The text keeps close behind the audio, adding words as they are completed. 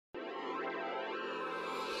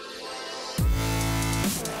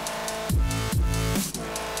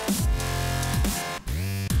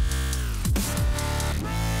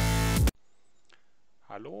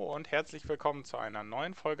Hallo und herzlich willkommen zu einer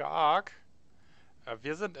neuen Folge ARK.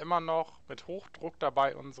 Wir sind immer noch mit Hochdruck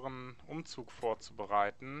dabei, unseren Umzug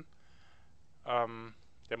vorzubereiten.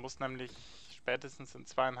 Der muss nämlich spätestens in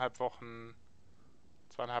 2,5 Wochen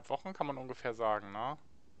kann man ungefähr sagen, ne?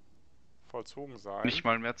 Vollzogen sein. Nicht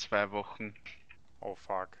mal mehr 2 Wochen, Oh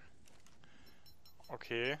fuck.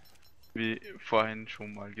 Okay. wie vorhin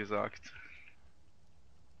schon mal gesagt.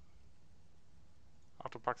 Ach,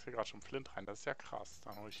 du packst hier gerade schon Flint rein, das ist ja krass.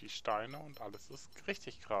 Dann hole ich die Steine und alles ist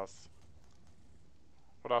richtig krass.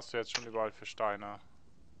 Oder hast du jetzt schon überall für Steine?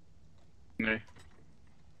 Nee,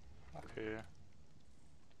 Okay.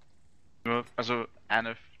 nur, also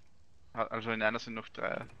in einer sind noch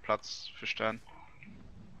 3 Platz für Stein.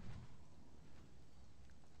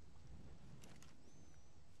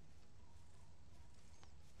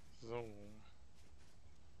 So.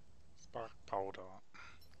 Spark Powder.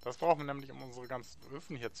 Das brauchen wir nämlich, um unsere ganzen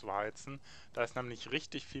Öfen hier zu heizen. Da ist nämlich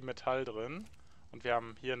richtig viel Metall drin. Und wir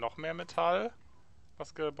haben hier noch mehr Metall,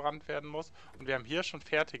 was gebrannt werden muss. Und wir haben hier schon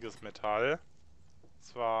fertiges Metall.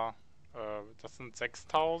 Zwar, das sind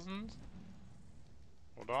 6000.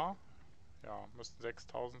 Oder? Ja, müssten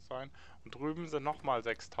 6000 sein. Und drüben sind nochmal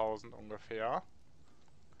 6000 ungefähr.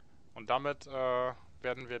 Und damit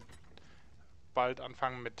werden wir bald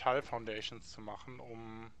anfangen, Metall Foundations zu machen,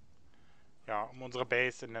 um unsere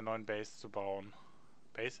Base in der neuen Base zu bauen.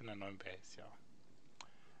 Base in der neuen Base, ja.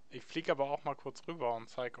 Ich fliege aber auch mal kurz rüber und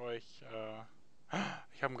zeige euch,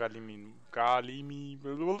 ich habe ein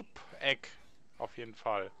Galimi-Egg. Auf jeden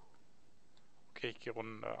Fall. Okay, ich gehe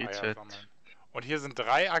runter Eier GZ. sammeln. Und hier sind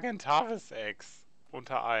 3 Argentavis-Eggs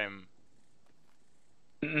unter einem.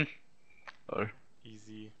 Toll.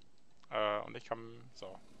 Easy. Und ich kann,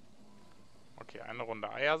 so. Okay, eine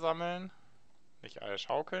Runde Eier sammeln. Nicht Eier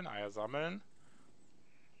schaukeln, Eier sammeln.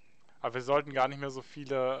 Aber wir sollten gar nicht mehr so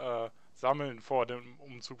viele sammeln vor dem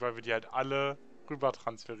Umzug, weil wir die halt alle rüber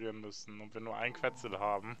transferieren müssen und wir nur ein Quetzel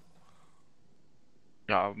haben.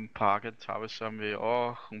 Ja, ein paar Gentavis haben wir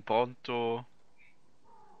auch, ein Bronto,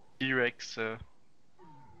 T-Rexe.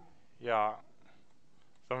 Ja.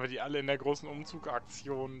 Sollen wir die alle in der großen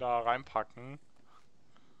Umzugaktion da reinpacken?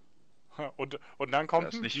 Und dann Ich kommt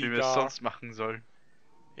weiß ein nicht, wie wir es Giga. sonst machen sollen.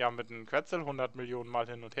 Ja, mit einem Quetzel 100 Millionen Mal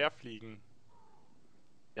hin und her fliegen.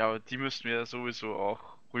 Ja, aber die müssen wir sowieso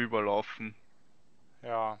auch rüberlaufen.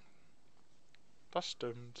 Ja, das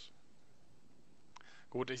stimmt.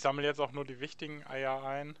 Gut, ich sammle jetzt auch nur die wichtigen Eier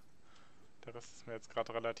ein. Der Rest ist mir jetzt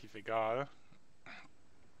gerade relativ egal.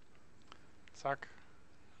 Zack.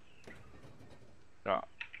 Ja,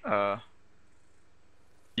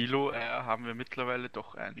 Kilo haben wir mittlerweile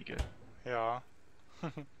doch einige. Ja.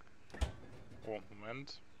 Oh,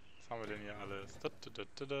 Moment. Was haben wir denn hier alles?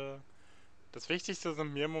 Das Wichtigste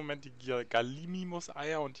sind mir im Moment die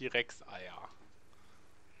Gallimimus-Eier und die Rex-Eier.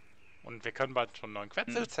 Und wir können bald schon einen neuen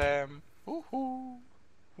Quetzel zähmen. Hm.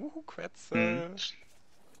 Quetzel.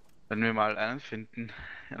 Wenn wir mal einen finden,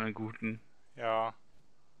 einen guten. Ja.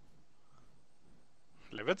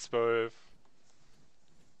 Level 12.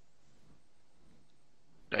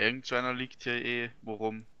 Ja, irgend so einer liegt hier eh,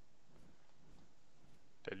 worum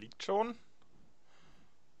Der liegt schon.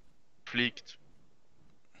 fliegt.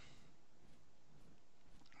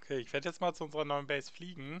 Okay, ich werde jetzt mal zu unserer neuen Base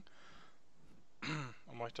fliegen.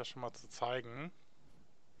 Um euch das schon mal zu zeigen.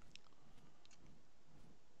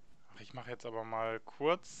 Ach, ich mache jetzt aber mal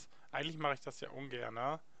kurz. Eigentlich mache ich das ja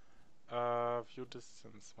ungern. View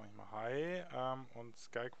Distance mache ich mal High. Und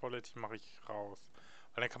Sky Quality mache ich raus.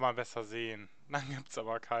 Weil dann kann man besser sehen. Dann gibt es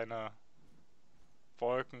aber keine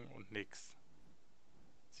Wolken und nix.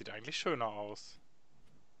 Sieht eigentlich schöner aus.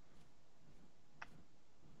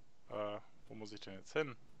 Wo muss ich denn jetzt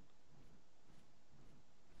hin?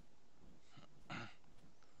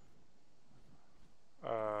 Ich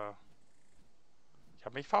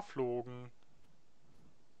habe mich verflogen.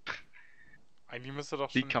 Eigentlich müsste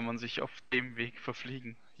doch Wie schon... kann man sich auf dem Weg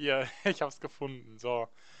verfliegen? Hier, ich habe es gefunden. So.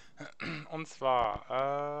 Und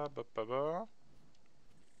zwar...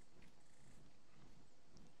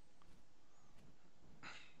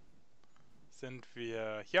 sind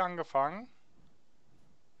wir hier angefangen.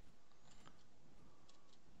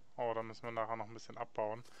 Oh, da müssen wir nachher noch ein bisschen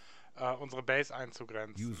abbauen. Unsere Base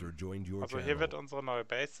einzugrenzen. Also hier wird unsere neue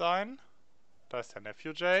Base sein. Da ist der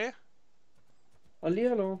Nephew Jay.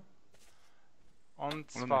 Hallihallo.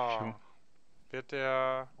 Und Oder zwar wird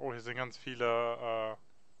der... Oh, hier sind ganz viele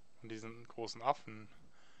von diesen großen Affen.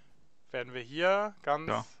 Werden wir hier ganz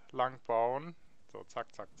Ja. lang bauen. So,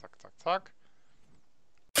 zack, zack, zack, zack, zack.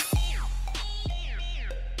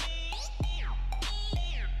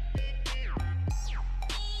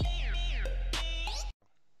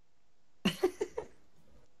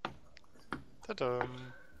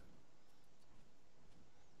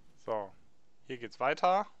 geht's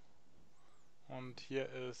weiter. Und hier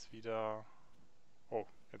ist wieder... Oh,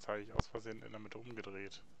 jetzt habe ich aus Versehen in der Mitte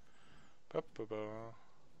umgedreht. Zack.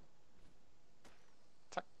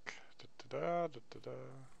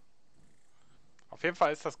 Auf jeden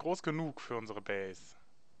Fall ist das groß genug für unsere Base.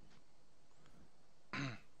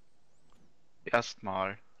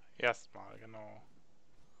 Erstmal. Erstmal, genau.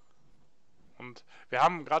 Und wir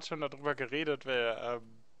haben gerade schon darüber geredet, wir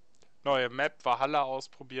neue Map Valhalla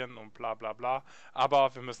ausprobieren und bla bla bla.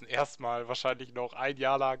 Aber wir müssen erstmal wahrscheinlich noch ein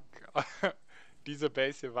Jahr lang diese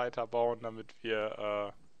Base hier weiterbauen, damit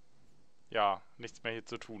wir ja nichts mehr hier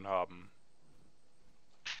zu tun haben.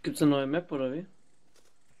 Gibt's eine neue Map oder wie?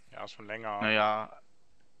 Ja, schon länger. Naja,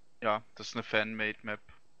 ja, das ist eine Fan-Made-Map.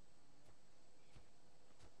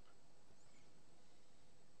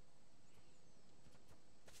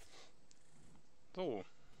 So.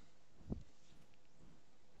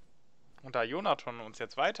 Und da Jonathan uns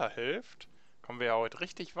jetzt weiterhilft, kommen wir ja heute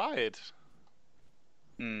richtig weit.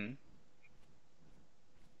 Mhm.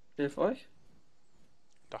 Hilf euch?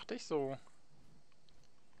 Dachte ich so.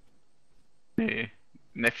 Nee.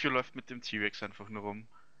 Nephew läuft mit dem T-Rex einfach nur rum.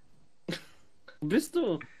 Wo bist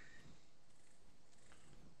du?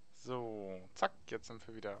 So, zack, jetzt sind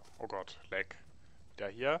wir wieder... Oh Gott, Lag. Wieder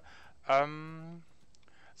hier.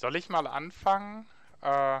 Soll ich mal anfangen,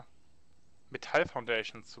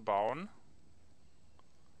 Metall-Foundations zu bauen?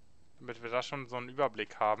 Damit wir da schon so einen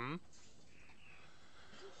Überblick haben.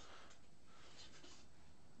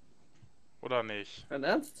 Oder nicht? Dein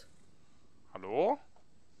Ernst? Hallo?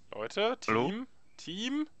 Leute? Hallo? Team?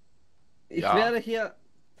 Team? Ich Ja. werde hier...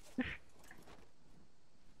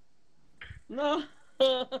 Nein!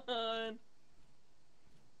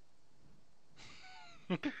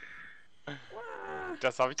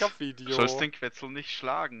 Das habe ich auf Video. Du sollst den Quetzal nicht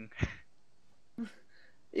schlagen.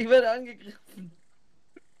 Ich werde angegriffen.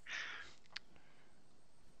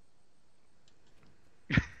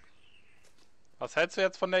 Was hältst du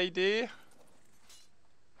jetzt von der Idee?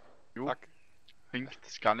 Jo, Zack.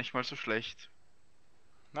 klingt gar nicht mal so schlecht.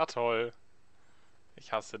 Na toll.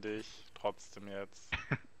 Ich hasse dich trotzdem jetzt.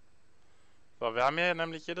 So, wir haben hier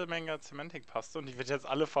nämlich jede Menge Cementing-Paste und die wird jetzt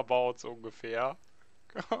alle verbaut, so ungefähr.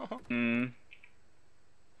 Mhm.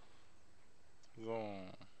 So.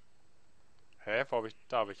 Hä? Wo hab ich...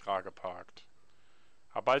 Da habe ich Ra geparkt.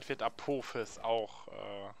 Aber bald wird Apophis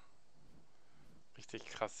auch richtig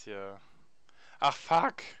krass hier. Ach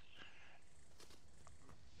fuck!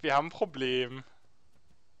 Wir haben ein Problem.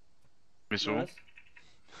 Wieso? Was?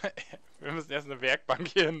 Wir müssen erst eine Werkbank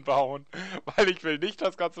hier hinbauen, weil ich will nicht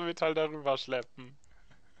das ganze Metall darüber schleppen.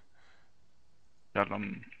 Ja,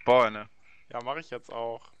 dann bau eine. Ja, mache ich jetzt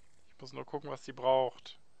auch. Ich muss nur gucken, was die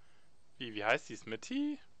braucht. Wie heißt die?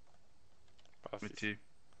 Smithy? Was Mit ist- die.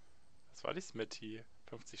 Was war die Smithy?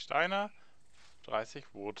 50 Steine,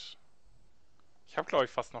 30 Wood. Ich habe, glaube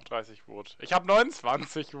ich, fast noch 30 Wood. Ich habe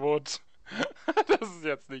 29 Wood. Das ist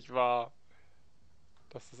jetzt nicht wahr.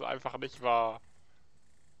 Das ist einfach nicht wahr.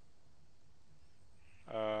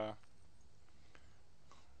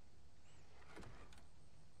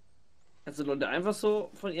 Also Leute einfach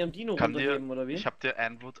so von ihrem Dino Kann dir, runterheben, oder wie? ich hab dir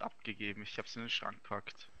ein Wood abgegeben. Ich hab's in den Schrank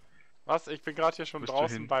gepackt. Was? Ich bin gerade hier schon Wo bist du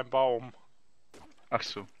draußen hin? beim Baum. Ach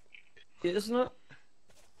so. Hier ist eine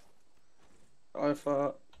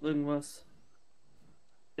Alpha irgendwas.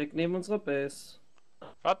 Direkt neben unserer Base.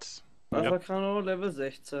 Was? Alpha Kano Level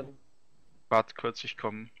 16. Warte kurz, ich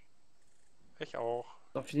komme. Ich auch.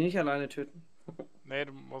 Darf ich die nicht alleine töten? Nee,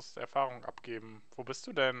 du musst Erfahrung abgeben. Wo bist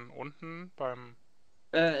du denn? Unten beim...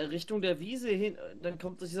 Richtung der Wiese hin, dann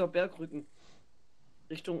kommt dieser Bergrücken.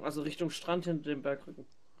 Also Richtung Strand hinter dem Bergrücken.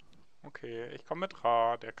 Okay, ich komme mit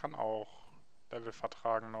Ra. Der kann auch Level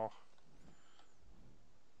vertragen noch.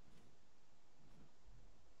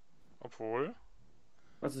 Obwohl...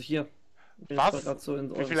 Also hier. Ich bin Was? jetzt mal grad so in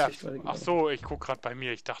Wie eure viel... Sichtweite Ach gegangen. so, ich guck gerade bei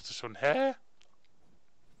mir. Ich dachte schon, hä?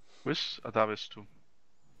 Wo ist? Ah, da bist du.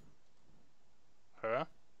 Hä?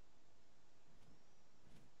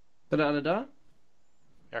 Seid ihr alle da?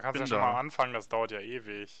 Ja, kannst ja Bin schon da. mal anfangen. Das dauert ja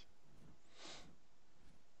ewig.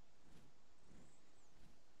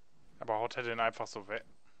 Aber haut er den einfach so weg?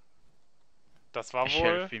 Das war Ich wohl...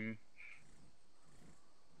 helfe ihm.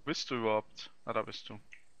 Wo bist du überhaupt? Ah, da bist du.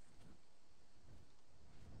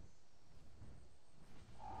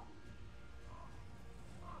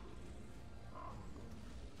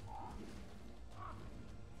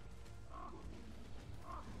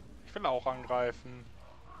 Ich will auch angreifen.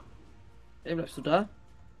 Ey, bleibst du da?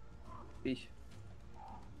 Ich.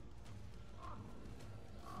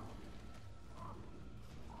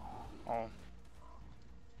 Oh.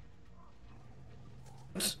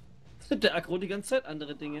 Der aggro die ganze Zeit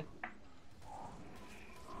andere Dinge.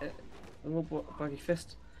 Irgendwo bug ich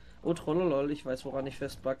fest. Oh, trollolol, ich weiß, woran ich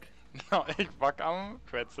festbug. Ich back am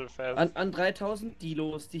Quetzel fest. An 3000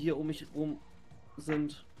 Dilos, die hier um mich rum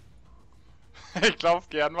sind. Ich glaub,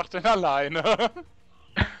 Gern macht den alleine.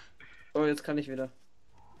 Oh, jetzt kann ich wieder.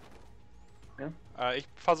 Ich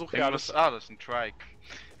versuche hier Irgendwas, alles. das ist ein Trike.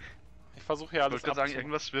 Ich versuche hier Ich alles wollte gerade sagen,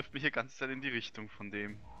 irgendwas wirft mich hier ganz Zeit in die Richtung von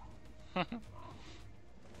dem.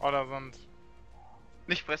 Oh, da sind.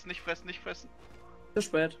 Nicht fressen, nicht fressen, nicht fressen. Zu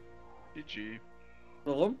spät. GG.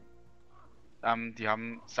 Warum? Die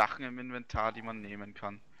haben Sachen im Inventar, die man nehmen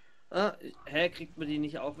kann. Ah, hä, kriegt man die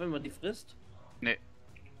nicht auch, wenn man die frisst? Nee.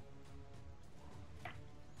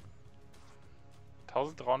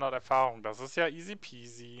 1300 Erfahrung, das ist ja easy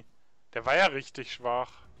peasy. Der war ja richtig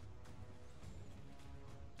schwach.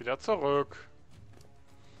 Wieder zurück.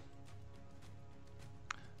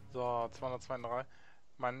 So, 202.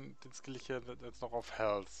 Den skill ich hier jetzt noch auf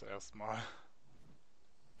Health erstmal.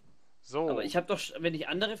 So. Aber ich habe doch, wenn ich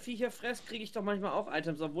andere Viecher fress, kriege ich doch manchmal auch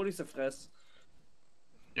Items, obwohl ich sie fress.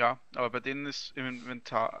 Ja, aber bei denen ist im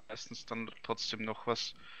Inventar meistens dann trotzdem noch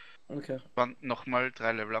was. Okay. Waren nochmal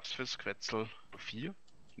 3 Level-Ups fürs Quetzel. 4?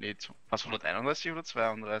 Nee, was, 131 oder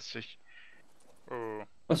 32? Oh.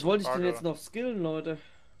 Was wollte ich denn Frage. jetzt noch skillen, Leute?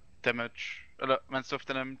 Damage. Oder meinst du auf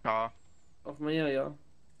deinem Inventar? Auf mir, ja.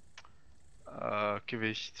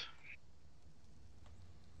 Gewicht.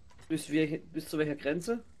 Bis zu welcher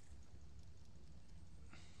Grenze?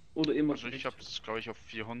 Oder immer? Also ich habe es, glaube ich, auf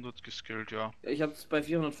 400 geskillt, ja. Ich habe es bei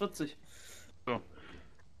 440.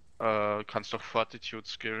 Kannst doch Fortitude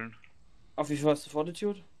skillen. Auf wie viel hast du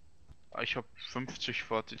Fortitude? Ich habe 50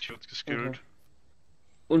 Fortitude geskillt. Okay.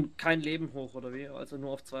 Und kein Leben hoch, oder wie? Also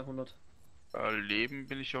nur auf 200. Leben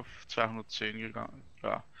bin ich auf 210 gegangen.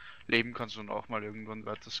 Ja. Leben kannst du dann auch mal irgendwann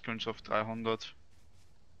weiter skillen, so auf 300.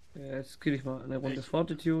 Ja, jetzt skill ich mal eine Runde Ich-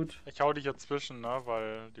 Fortitude. Ich hau dich hier zwischen, ne?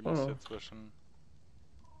 Weil die muss Oh. hier zwischen.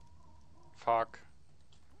 Fuck.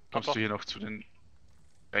 Kommst doch. du hier noch zu den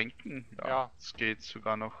Bänken? Ja. Es geht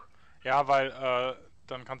sogar noch. Ja, weil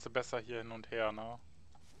dann kannst du besser hier hin und her, ne?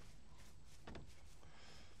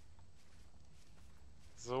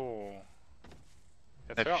 So.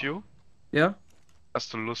 Jetzt hör. Nephew, Ja?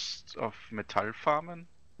 hast du Lust auf Metallfarmen?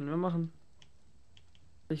 Können wir machen.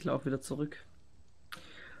 Ich laufe wieder zurück.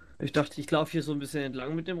 Ich dachte, ich laufe hier so ein bisschen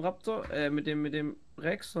entlang mit dem Raptor, mit dem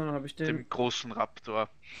Rex, und dann habe ich den. Dem großen Raptor.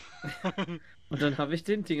 Und dann habe ich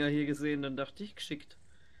den Dinger hier gesehen, dann dachte ich, geschickt.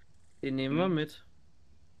 Den nehmen wir mit.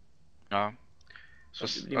 Ja.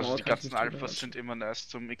 Also die Also Mauer die kann ich ganzen nicht drüber Alphas sind immer nice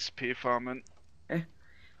zum XP-Farmen.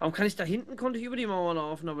 Warum kann ich da hinten, konnte ich über die Mauer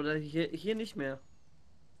laufen, aber hier nicht mehr.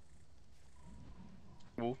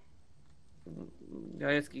 Wo? Ja,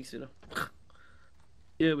 jetzt ging's wieder.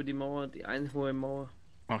 Hier über die Mauer, die eine hohe Mauer.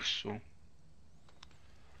 Ach so.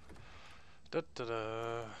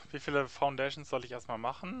 Wie viele Foundations soll ich erstmal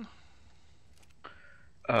machen?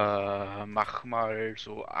 Mach mal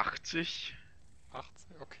so 80.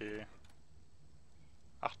 80, okay.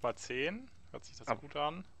 8 mal 10, hört sich das Ab- gut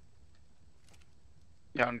an.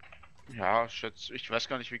 Ja, ja, schätze. Ich weiß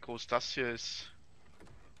gar nicht, wie groß das hier ist.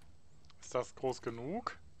 Ist das groß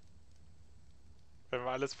genug? Wenn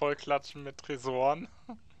wir alles voll klatschen mit Tresoren.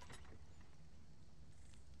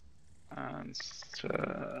 1, 2,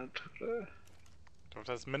 3. Doch,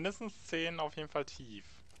 das ist mindestens 10 auf jeden Fall tief.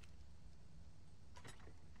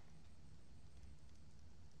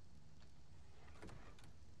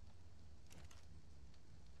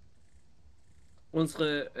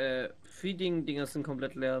 Unsere Feeding-Dinger sind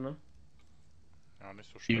komplett leer, ne? Ja,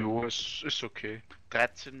 nicht so schlimm. Jo, ist okay.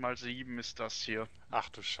 13 mal 7 ist das hier. Ach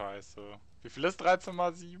du Scheiße. Wie viel ist 13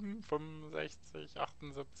 mal 7? 65,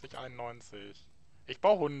 78, 91. Ich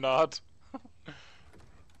baue 100.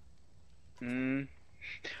 Hm.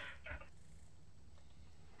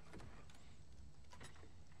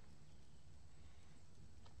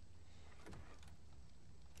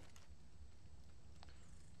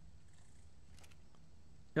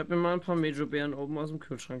 Ich habe mir mal ein paar Major-Beeren oben aus dem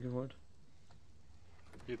Kühlschrank geholt.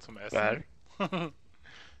 Hier zum Essen. Weil?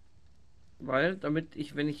 Weil, damit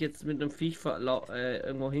ich, wenn ich jetzt mit einem Viech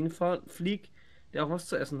irgendwo hinfahre, flieg, der auch was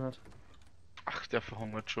zu essen hat. Ach, der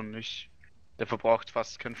verhungert schon nicht. Der verbraucht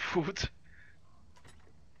fast kein Food.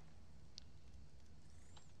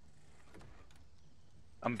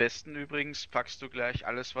 Am besten übrigens packst du gleich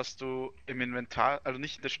alles, was du im Inventar, also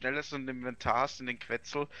nicht in der Schnelle, sondern im Inventar hast, in den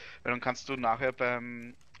Quetzel, weil dann kannst du nachher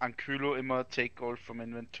beim Ankylo immer Take All vom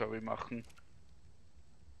Inventory machen.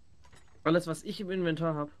 Alles, was ich im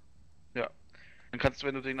Inventar habe. Ja. Dann kannst du,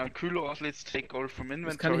 wenn du den Ankylo auslädst, Take All vom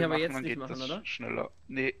Inventory Das kann ich aber machen, jetzt dann nicht geht machen, das oder? schneller.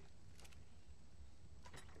 Nee,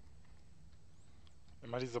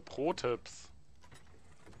 Immer diese Pro-Tipps.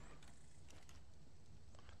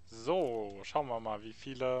 So, schauen wir mal, wie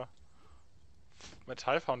viele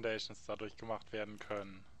Metall-Foundations dadurch gemacht werden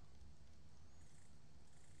können.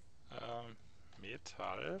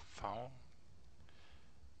 Metall,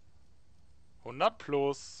 100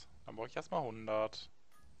 plus. Dann brauche ich erstmal 100.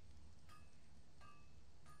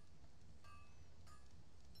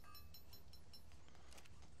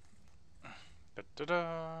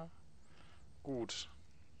 Da. Gut.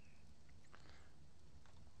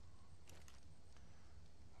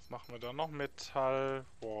 Was machen wir da noch? Metall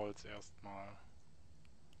Walls erstmal.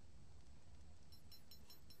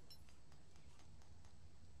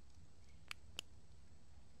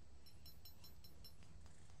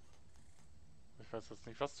 Ich weiß jetzt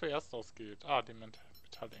nicht, was zuerst ausgeht. Ah, die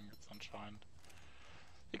Metall-Ingots anscheinend.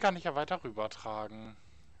 Die kann ich ja weiter rübertragen.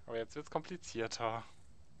 Aber jetzt wird's komplizierter.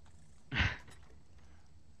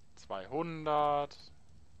 200.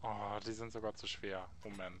 Oh, die sind sogar zu schwer.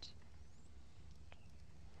 Moment.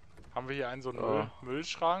 Haben wir hier einen so einen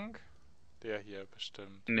Müllschrank? Der hier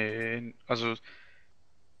bestimmt. Nee, also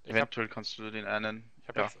eventuell kannst du den einen. Ich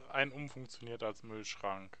habe jetzt einen umfunktioniert als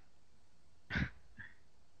Müllschrank.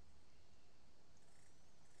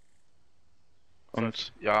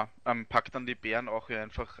 Und ja, pack dann die Beeren auch hier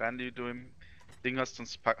einfach rein, die du im Ding hast,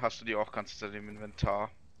 sonst hast du die auch ganz Zeit im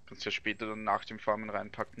Inventar. Kannst ja später dann nach dem Farmen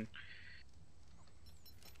reinpacken.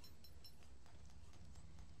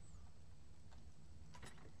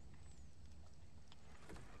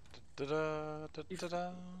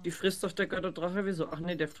 Die frisst doch der Götterdrache, wieso? Ach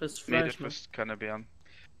nee, der frisst Nee, der Fleisch. frisst keine Beeren.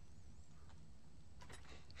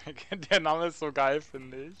 Der Name ist so geil,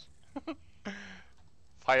 finde ich.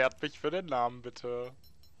 Feiert mich für den Namen, bitte.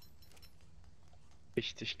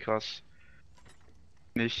 Richtig krass.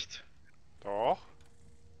 Nicht. Doch.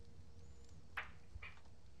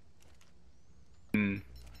 Hm.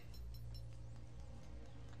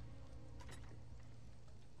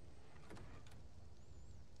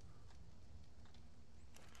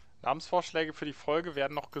 Namensvorschläge für die Folge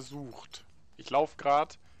werden noch gesucht. Ich laufe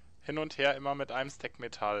gerade hin und her immer mit einem Stack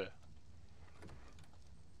Metall.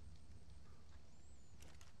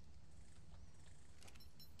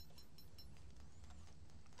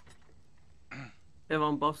 Ja,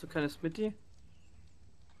 warum brauchst du keine Smitty?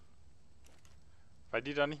 Weil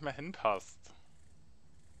die da nicht mehr hinpasst.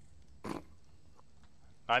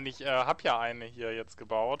 Nein, ich habe ja eine hier jetzt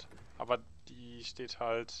gebaut, aber die steht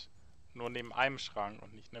halt nur neben einem Schrank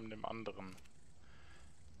und nicht neben dem anderen.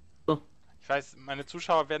 So. Ich weiß, meine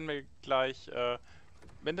Zuschauer werden mir gleich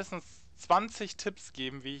mindestens 20 Tipps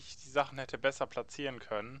geben, wie ich die Sachen hätte besser platzieren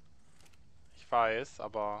können. Ich weiß,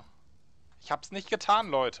 aber ich hab's nicht getan,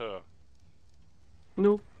 Leute.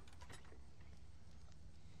 No.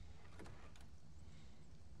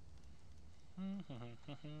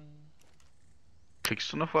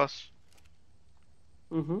 Kriegst du noch was?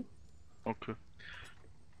 Mhm. Okay.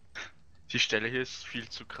 Die Stelle hier ist viel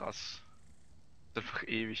zu krass. Einfach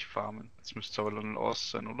ewig farmen. Jetzt müsste aber dann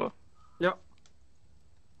aus sein, oder? Ja.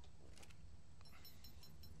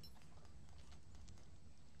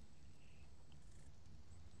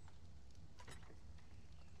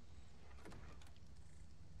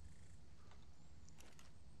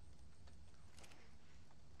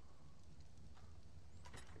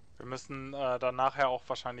 Wir müssen dann nachher auch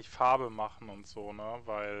wahrscheinlich Farbe machen und so, ne?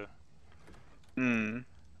 Weil Mhm.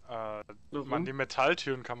 man die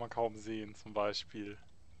Metalltüren kann man kaum sehen, zum Beispiel.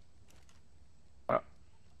 Ja.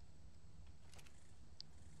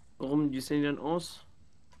 Warum? Die sehen denn aus?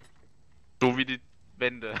 So wie die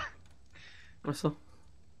Wände. Achso.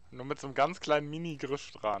 Nur mit so einem ganz kleinen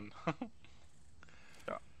Mini-Griff dran.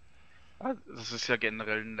 Ah, das ist ja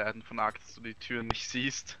generell ein Laden von ARK, dass du die Türen nicht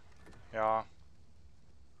siehst. Ja.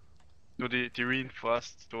 Nur die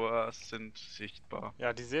Reinforced Doors sind sichtbar.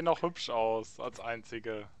 Ja, die sehen auch hübsch aus als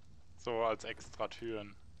einzige. So als extra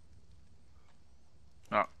Türen.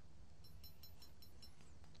 Ja.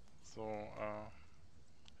 So,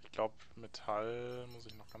 ich glaube Metall muss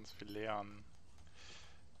ich noch ganz viel lernen.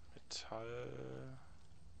 Metall...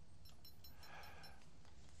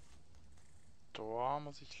 Door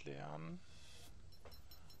muss ich lernen.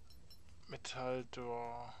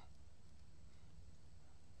 Metall-Door.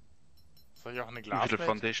 Soll ich auch eine Wie viele Glasmetall...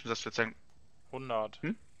 Foundations hast du jetzt sagen? 100.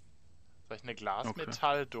 Hm? Soll ich eine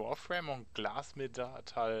Glasmetall-Doorframe und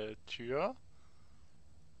Glasmetall-Tür?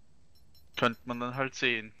 Könnte man dann halt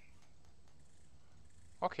sehen.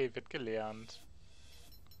 Okay, wird gelernt.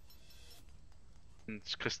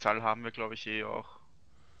 Und Kristall haben wir, glaube ich, eh auch.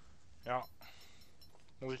 Ja.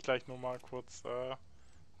 Muss ich gleich nur mal kurz einen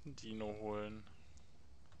Dino holen.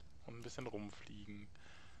 Und ein bisschen rumfliegen.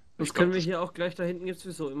 Das können wir hier auch gleich, da hinten gibt es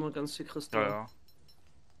sowieso immer ganz viel Kristall. Ja, ja.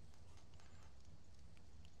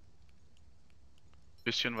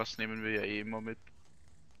 Bisschen was nehmen wir ja eh immer mit.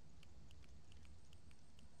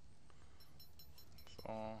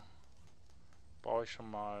 So. Baue ich schon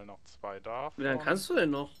mal noch 2 Wie lange davon. kannst du denn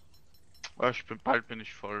noch? Aber bald bin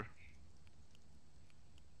ich voll.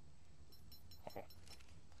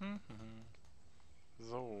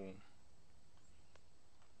 So.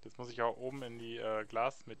 Jetzt muss ich auch oben in die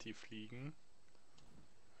Glasmitty fliegen.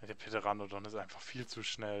 Der Pteranodon ist einfach viel zu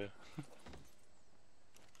schnell.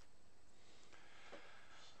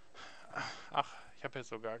 Ach, ich habe jetzt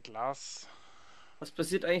sogar Glas. Was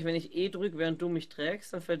passiert eigentlich, wenn ich E drücke, während du mich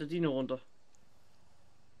trägst? Dann fällt der Dino runter.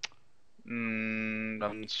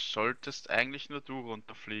 Dann solltest eigentlich nur du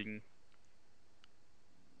runterfliegen.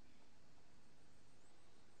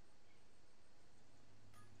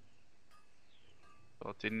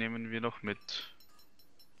 So, den nehmen wir noch mit.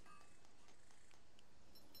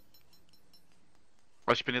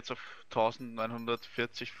 Aber ich bin jetzt auf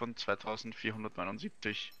 1940 von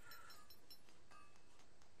 2479.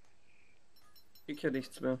 Ich ja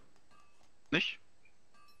nichts mehr. Nicht?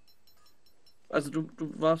 Also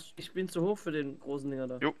du warst. Ich bin zu hoch für den großen Dinger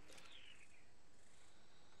da. Jo.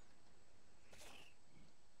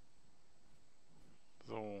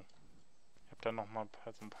 So. Ich habe dann nochmal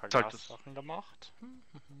so ein paar Sag das. Glassachen gemacht.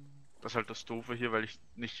 Das ist halt das Doofe hier, weil ich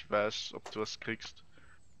nicht weiß, ob du was kriegst.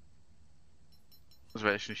 Also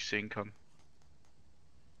weil ich nicht sehen kann.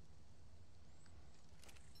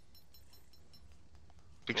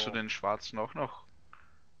 Kriegst So. du den schwarzen auch noch?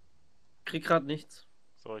 Krieg grad nichts.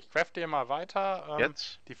 So, ich crafte hier mal weiter.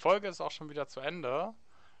 Jetzt? Die Folge ist auch schon wieder zu Ende.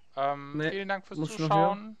 Nee, Vielen Dank fürs muss noch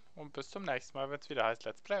Zuschauen und bis zum nächsten Mal, wenn es wieder heißt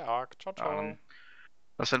Let's Play ARK. Ciao, Ja, ciao. dann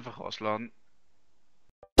lass einfach ausladen.